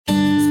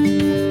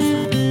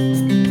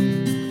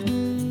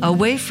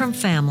Away from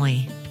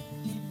family.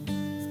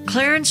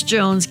 Clarence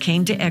Jones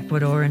came to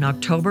Ecuador in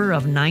October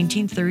of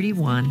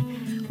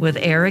 1931 with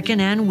Eric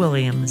and Ann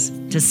Williams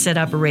to set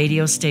up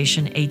radio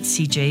station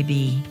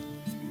HCJB.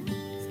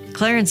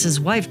 Clarence's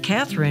wife,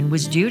 Katherine,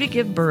 was due to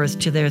give birth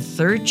to their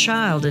third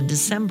child in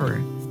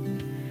December.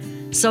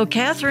 So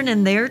Katherine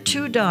and their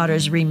two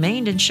daughters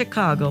remained in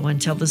Chicago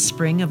until the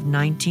spring of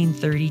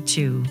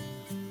 1932.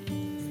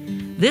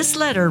 This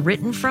letter,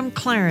 written from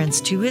Clarence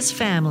to his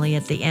family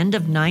at the end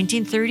of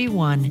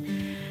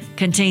 1931,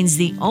 contains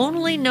the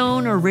only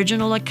known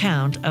original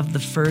account of the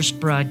first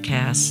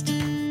broadcast.